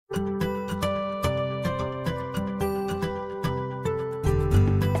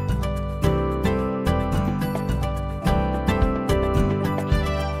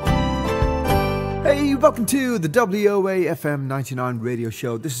Hey, welcome to the WOAFM99 Radio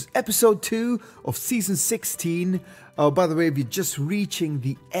Show. This is episode 2 of season 16. By the way, we're just reaching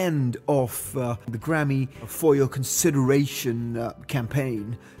the end of the Grammy for Your Consideration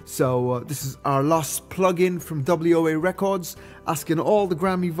campaign. So this is our last plug-in from WOA Records, asking all the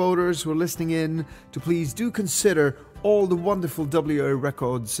Grammy voters who are listening in to please do consider all the wonderful WOA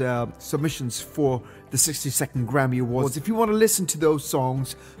Records submissions for the 62nd Grammy Awards. If you want to listen to those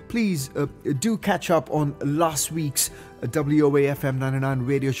songs, please do catch up on last week's WOAFM99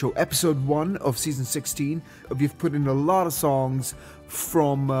 Radio Show, episode 1 of season 16. We've put in a lot of songs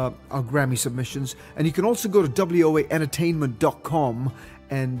from our Grammy submissions, and you can also go to WOAentertainment.com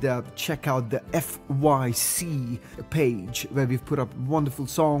and check out the FYC page where we've put up wonderful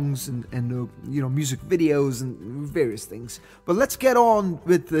songs and music videos and various things. But let's get on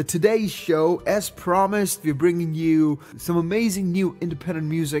with today's show. As promised, we're bringing you some amazing new independent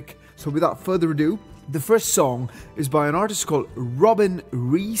music. So without further ado, the first song is by an artist called Robyn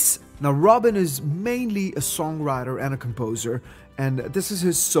Rees. Now, Robyn is mainly a songwriter and a composer, and this is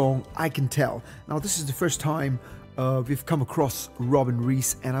his song, I Can Tell. Now, this is the first time we've come across Robyn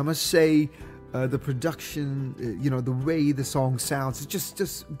Rees, and I must say the production, the way the song sounds, it's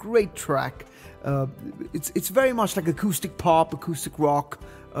just great track. It's very much like acoustic pop, acoustic rock.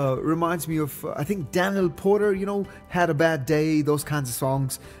 Reminds me of, I think, Daniel Porter, Had a Bad Day, those kinds of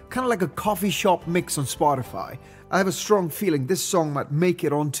songs. Kind of like a coffee shop mix on Spotify. I have a strong feeling this song might make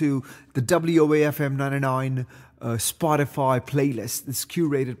it onto the WOAFM99 Spotify playlist, this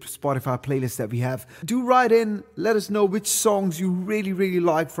curated Spotify playlist that we have. Do write in, let us know which songs you really, really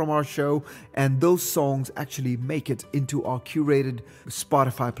like from our show, and those songs actually make it into our curated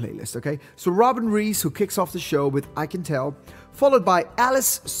Spotify playlist, okay? So Robyn Rees, who kicks off the show with I Can Tell, followed by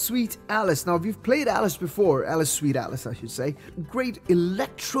Alice, Sweet Alice. Now, we've played Alice before, Alice, Sweet Alice, I should say. Great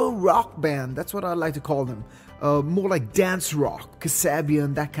electro rock band, that's what I like to call them. More like dance rock,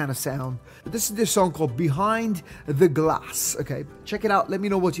 Kasabian, that kind of sound. This is their song called Behind the Glass. Okay, check it out. Let me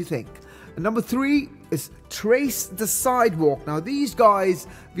know what you think. And number 3 is Trace the Sidewalk. Now, these guys,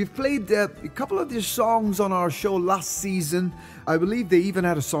 we've played a couple of their songs on our show last season. I believe they even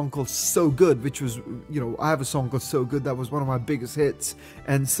had a song called So Good, which was, I have a song called So Good. That was one of my biggest hits.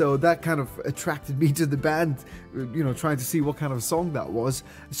 And so that kind of attracted me to the band, trying to see what kind of song that was.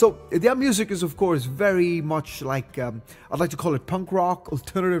 So their music is, of course, very much like, I'd like to call it punk rock,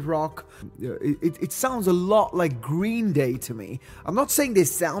 alternative rock. It sounds a lot like Green Day to me. I'm not saying they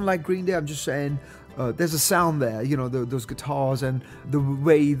sound like Green Day. I'm just saying there's a sound there, those guitars and the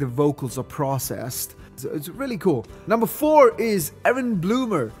way the vocals are processed. It's really cool. Number 4 is Erin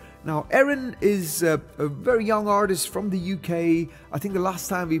Bloomer. Now, Erin is a very young artist from the UK. I think the last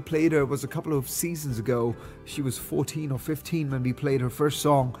time we played her was a couple of seasons ago. She was 14 or 15 when we played her first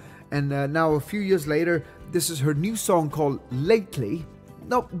song. And now a few years later, this is her new song called Lately.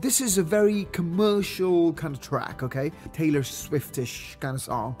 Now, this is a very commercial kind of track, okay? Taylor Swift-ish kind of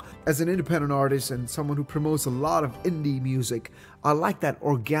song. As an independent artist and someone who promotes a lot of indie music, I like that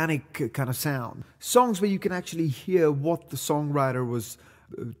organic kind of sound. Songs where you can actually hear what the songwriter was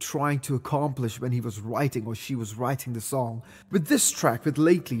trying to accomplish when he was writing or she was writing the song. With this track, with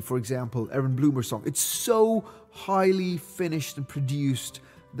Lately, for example, Erin Bloomer's song, it's so highly finished and produced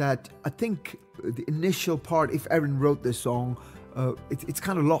that I think the initial part, if Erin wrote this song, it's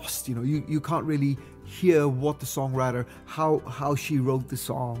kind of lost, you can't really hear what the songwriter, how she wrote the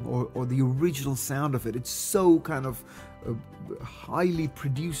song or the original sound of it. It's so kind of highly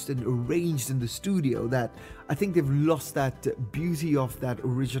produced and arranged in the studio that I think they've lost that beauty of that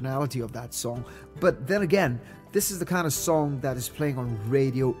originality of that song. But then again, this is the kind of song that is playing on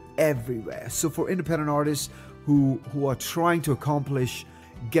radio everywhere. So for independent artists who are trying to accomplish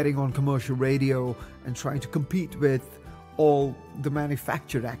getting on commercial radio and trying to compete with all the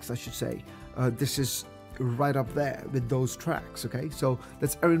manufactured acts, I should say, this is right up there with those tracks, okay? So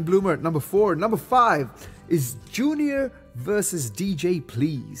that's Erin Bloomer at number 4. Number 5 is Junior versus DJ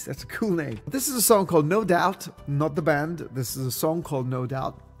Pleez. That's a cool name. This is a song called No Doubt, not the band. This is a song called No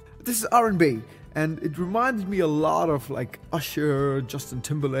Doubt. This is R&B, and it reminded me a lot of like Usher, Justin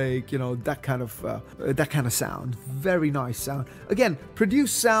Timberlake, that kind of sound. Very nice sound. Again,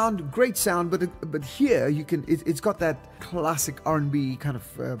 produced sound, great sound, but here it's got that classic R&B kind of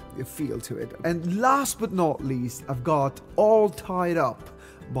feel to it. And last but not least, I've got All Tied Up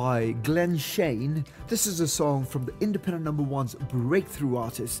by Shayne. This is a song from the Independent #1's Breakthrough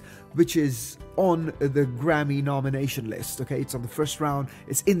Artist, which is on the Grammy nomination list. Okay, it's on the first round.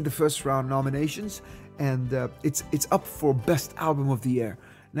 It's in the first round nominations, and it's up for Best Album of the Year.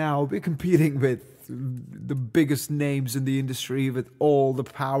 Now we're competing with the biggest names in the industry with all the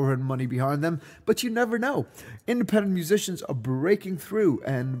power and money behind them, but you never know. Independent musicians are breaking through,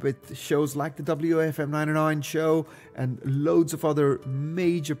 and with shows like the WOAFM99 show and loads of other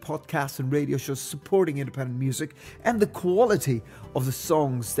major podcasts and radio shows supporting independent music and the quality of the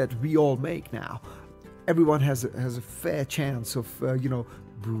songs that we all make now, everyone has a fair chance of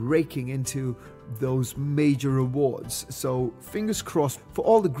breaking into those major awards. So fingers crossed for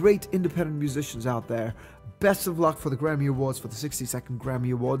all the great independent musicians out there. Best of luck for the Grammy Awards, for the 62nd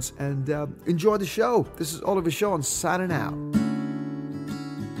Grammy Awards, and enjoy the show. This is Oliver Shaw and signing out.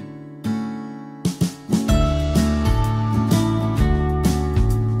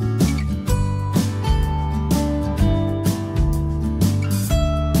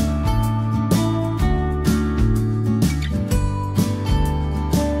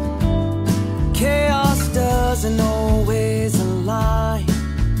 Doesn't always align,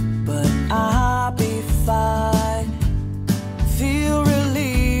 but I'll be fine. Feel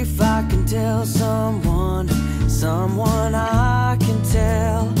relief, I can tell someone I can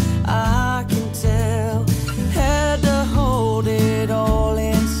tell. Had to hold it all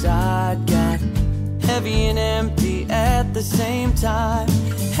inside, got heavy and empty at the same time.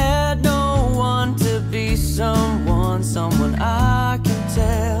 Had no one to be someone I can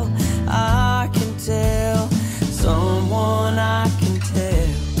tell. Someone I can tell.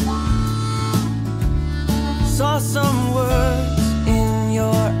 Saw some words in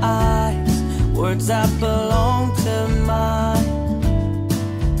your eyes, words that belong to mine.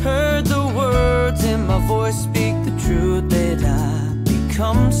 Heard the words in my voice speak the truth, that I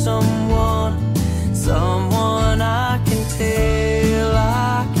become someone I can tell,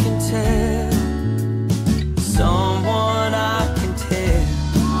 someone I can tell.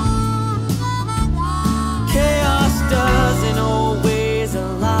 Chaos doesn't always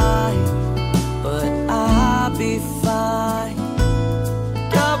align, but I'll be fine.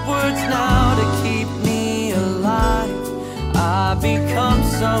 Got words now to keep me alive. I become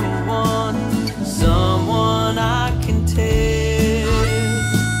someone I can tell.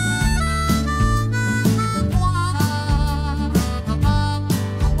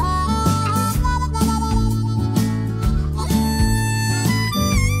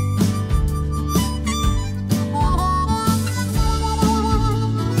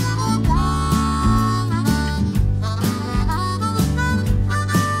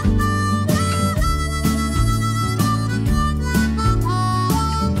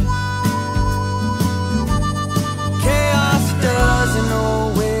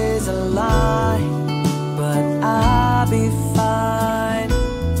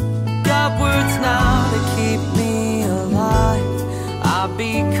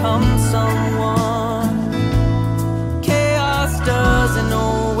 Chaos doesn't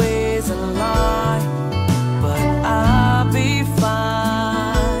always align, but I'll be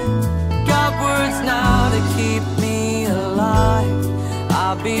fine. Got words now to keep me alive.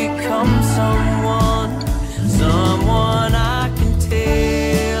 I'll become someone I can tell,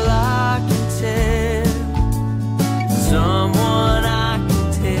 someone I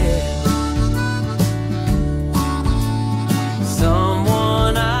can tell,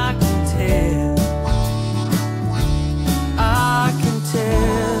 someone I can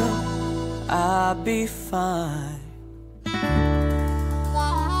tell, I'll be fine.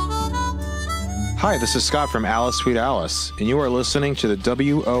 Hi, this is Scott from Alice Sweet Alice, and you are listening to the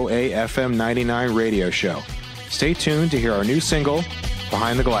WOAFM99 Radio Show. Stay tuned to hear our new single,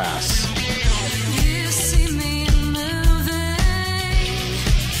 Behind the Glass.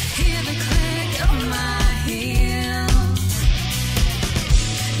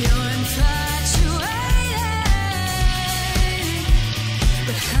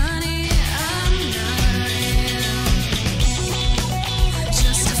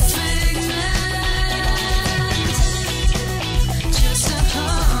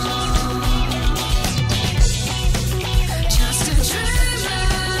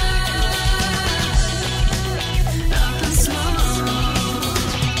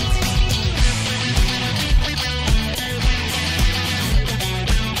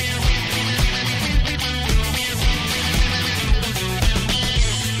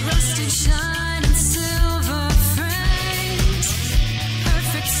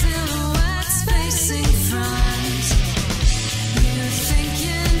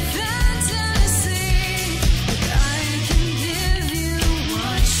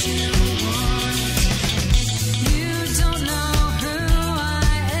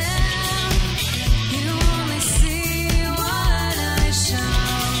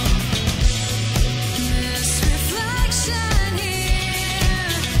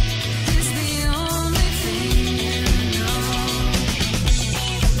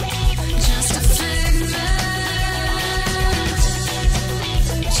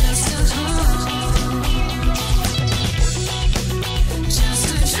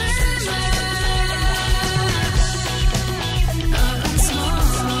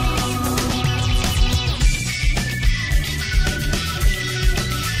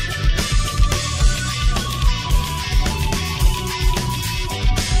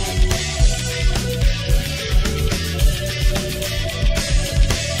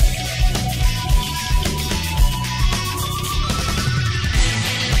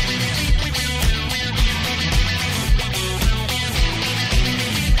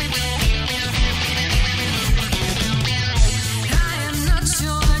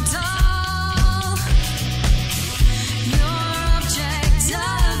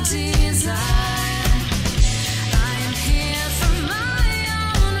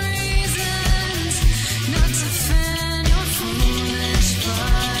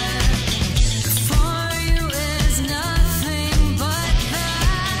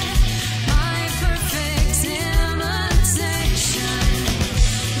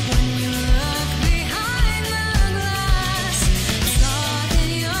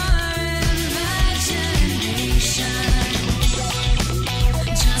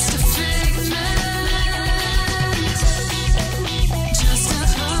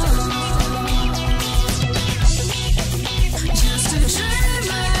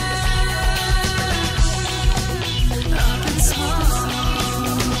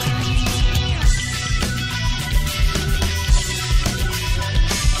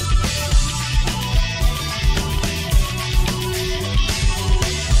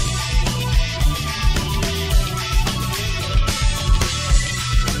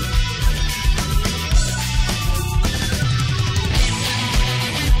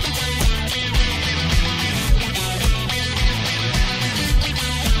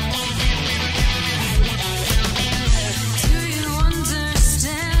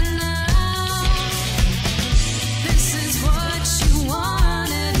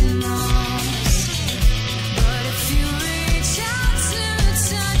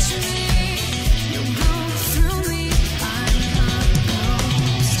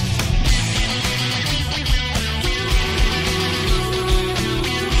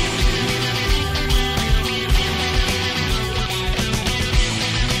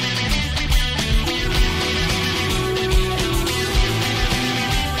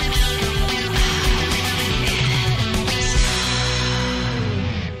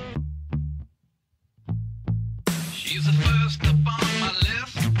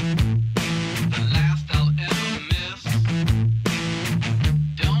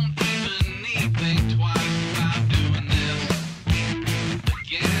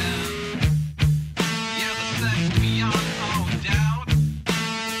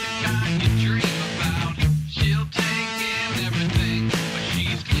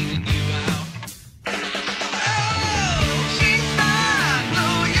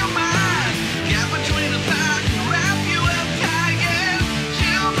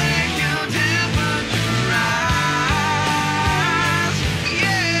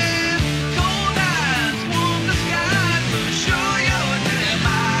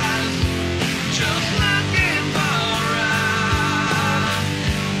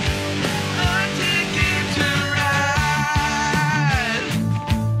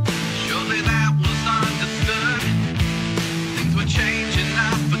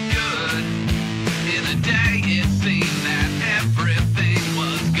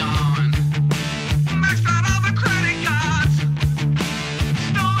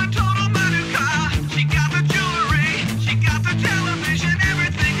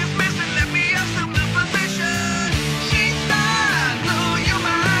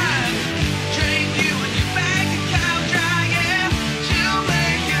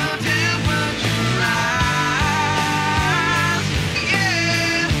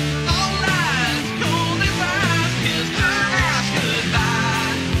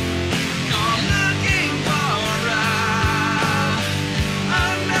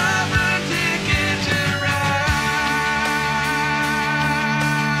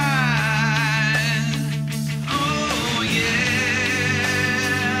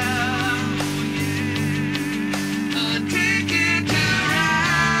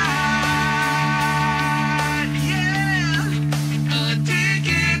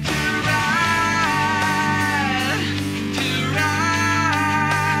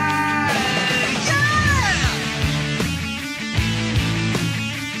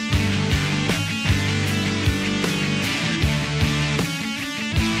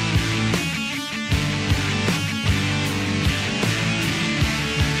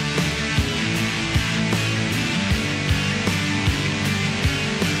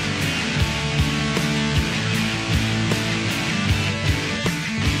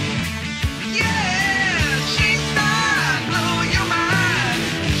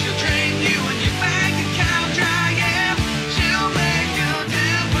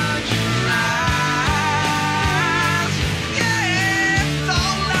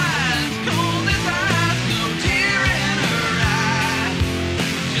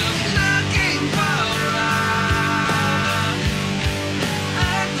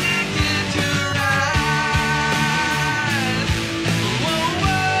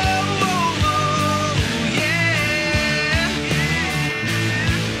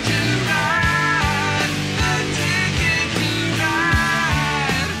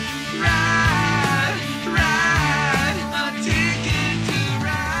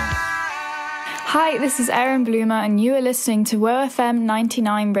 Hi, this is Erin Bloomer and you are listening to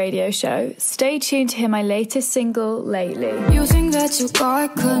WOAFM99 Radio Show. Stay tuned to hear my latest single, Lately. You think that you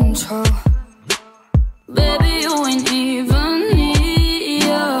got control, baby, you ain't even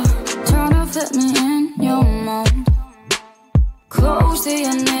near. Tryna fit me in your mold, close to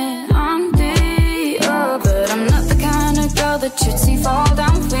your neck, I'm dear. But I'm not the kind of girl that you'd see fall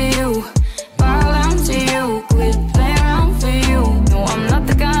down for you, bow down to you, quit playing around for you. No, I'm not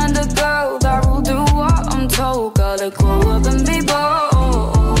the kind of girl that will do what I'm told. Gotta grow up and be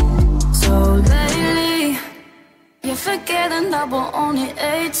bold. So lately, you're forgetting that we're only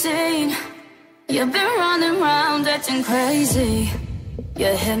 18. You've been running around acting crazy. You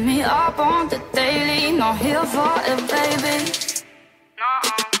hit me up on the daily, not here for it, baby.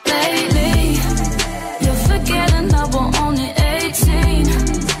 Lately, you're forgetting that we're only 18.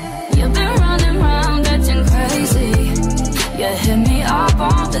 You've been running around acting crazy. You hit me up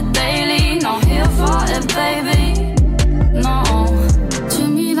on the daily, not here for it, baby. No, treat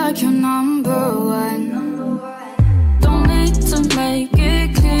me like you're number one. Don't need to make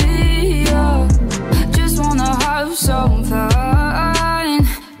it clear. Just wanna have some fun.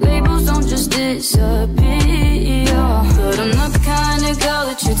 Labels don't just disappear. But I'm not the kind of girl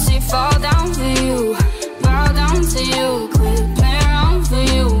that you'd see fall down for you, bow down to you, quit playing around for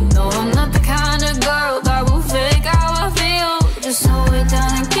you. No, I'm not the kind of girl that will fake how I feel. Just slow it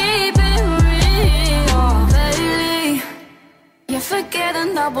down and keep it real. Lately, you're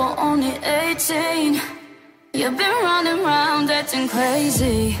forgetting that we're only 18. You've been running around acting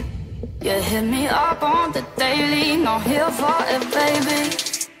crazy. You hit me up on the daily, not here for it, baby.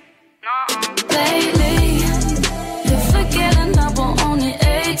 Lately, you're forgetting that we're only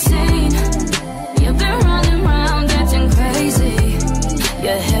 18. You've been running around acting crazy.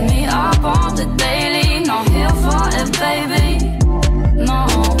 You hit me up on the daily, not here for it, baby. No,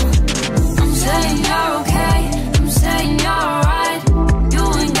 I'm saying you're okay, I'm saying you're alright. You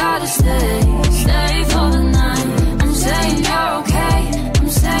ain't gotta stay for the night. I'm saying you're okay, I'm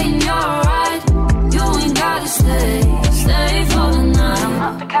saying you're alright. You ain't gotta stay for the night. I'm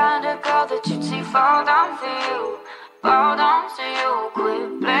not the kind of girl that you'd see fall down for you, bow down to you,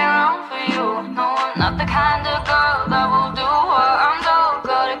 quit playing around for you. No, I'm not the kind of girl that will do what I'm told.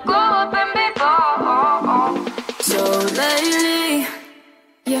 Gotta grow up and be bold. So lately,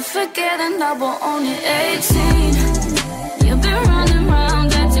 you're forgetting that we're only 18. You've been running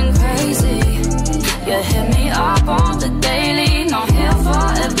around acting crazy. You hit me up on the daily, not here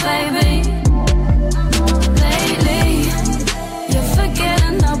for it, baby. Lately, you're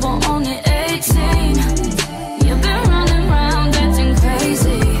forgetting that we're only 18. You've been running around acting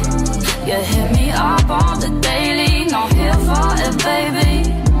crazy. You hit me up on the daily, not here for it, baby.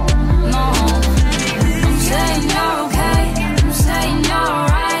 No, I'm saying you're okay, I'm saying you're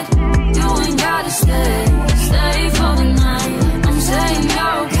alright. You ain't gotta stay for the night. I'm saying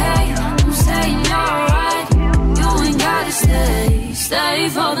you're okay, I'm saying you're alright. You ain't gotta stay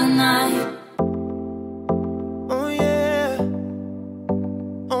for the night. Oh yeah,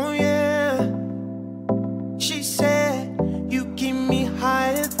 oh yeah. She said you keep me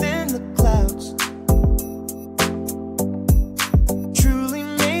higher than the clouds. Truly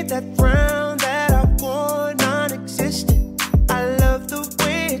made that frown that I wore non-existent. I love the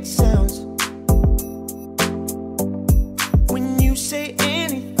way it sounds when you say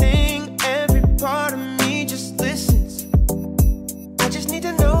anything. Every part of me just listens. I just need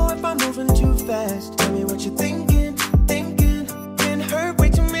to know if I'm moving too fast. Tell me what you're thinking. Been hurt way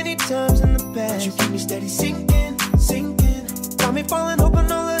too many times in the past. You keep me steady sinking. Got me falling,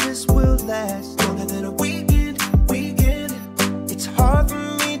 hoping all of this will last longer than a weekend. It's hard for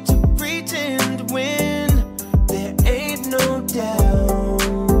me to pretend when there ain't no doubt.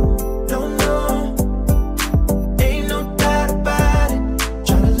 No, ain't no doubt about it.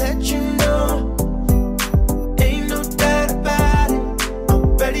 Tryna let you know, ain't no doubt about it.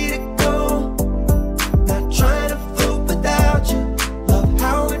 I'm ready to go, not trying to float without you. Love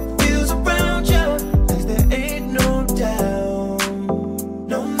how it feels around you, 'cause there ain't no doubt.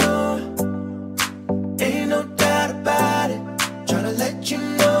 No, ain't no doubt about it. Tryna let you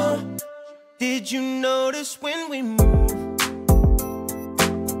know. Did you notice when we move,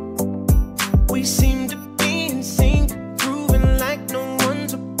 we seem to be in sync, grooving like no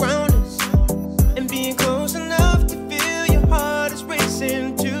one's around us, and being close enough to feel your heart is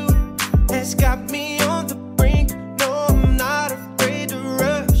racing too. Has got me on the brink. No, I'm not afraid to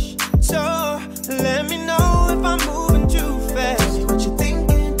rush. So let me know if I'm moving too fast. See what you're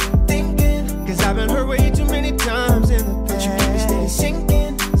thinking. 'Cause I've been hurt way too many times in the past. You keep me steady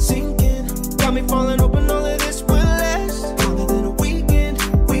sinking. Got me falling, hoping all of this will last longer than a weekend.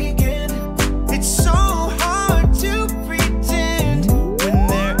 It's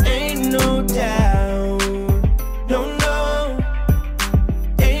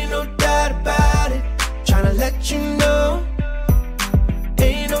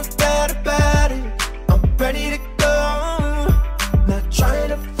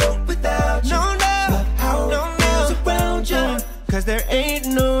ain't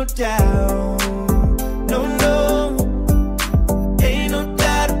no doubt. No, no, ain't no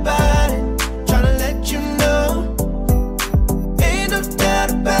doubt about it. Tryna let you know, ain't no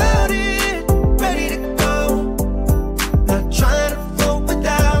doubt about it. Ready to go, not trying to float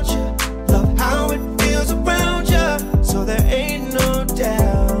without you. Love how it feels around you, so there ain't no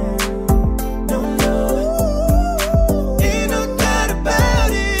doubt. No, no, ain't no doubt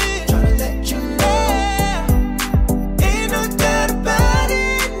about it. Tryna let you know, ain't no doubt about it.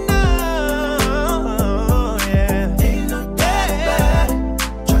 No, yeah, ain't no doubt about it.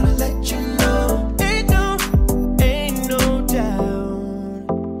 Tryna let you know, ain't no doubt.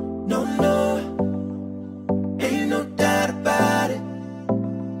 No, no, ain't no doubt about it.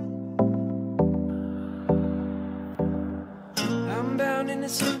 I'm bound in a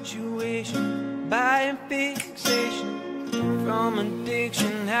situation by fixation from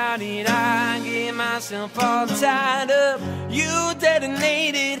addiction. How did I get myself all tied up? You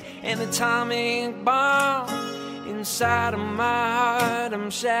detonated an atomic bomb inside of my heart. I'm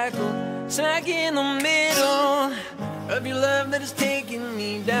shackled, smack in the middle of your love that is taking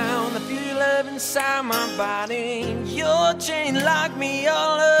me down. I feel your love inside my body. Your chain locked me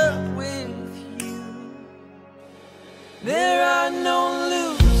all up with you. There are no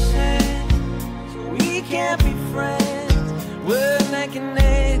loose ends, so we can't be friends. We're neck and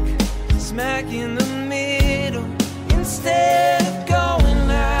neck, smack in the middle. Instead of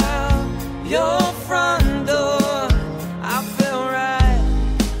going out your front door, I fell right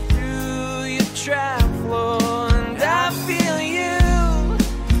through your trap floor. And I feel you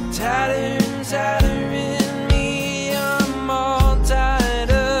tighter and tighter in me. I'm all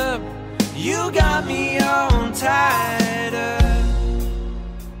tied up, you got me all tied up.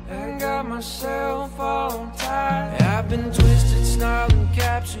 I got myself all tied. I've been twisted, snarled, and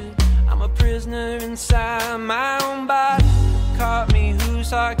captured. I'm a prisoner inside my own body. Caught me,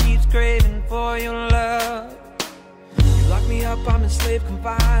 whose heart keeps craving for your love. You lock me up, I'm enslaved,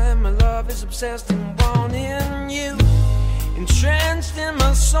 confined. My love is obsessed and wanting you. Entrenched in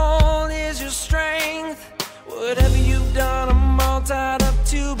my soul is your strength. Whatever you've done, I'm all tied up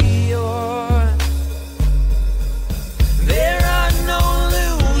to be yours. There are no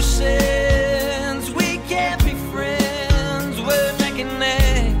loose ends, we can't be friends. We're neck and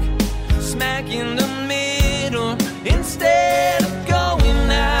neck, smack in the middle. Instead of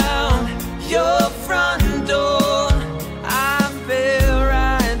going out your front door, I fell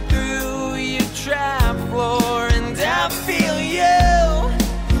right through your trap floor. And I feel you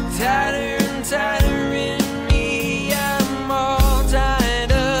tighter and tighter in me. I'm all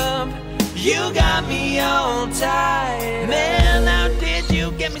tied up, you got me all tied. Man, how did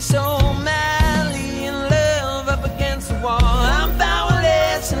you get me so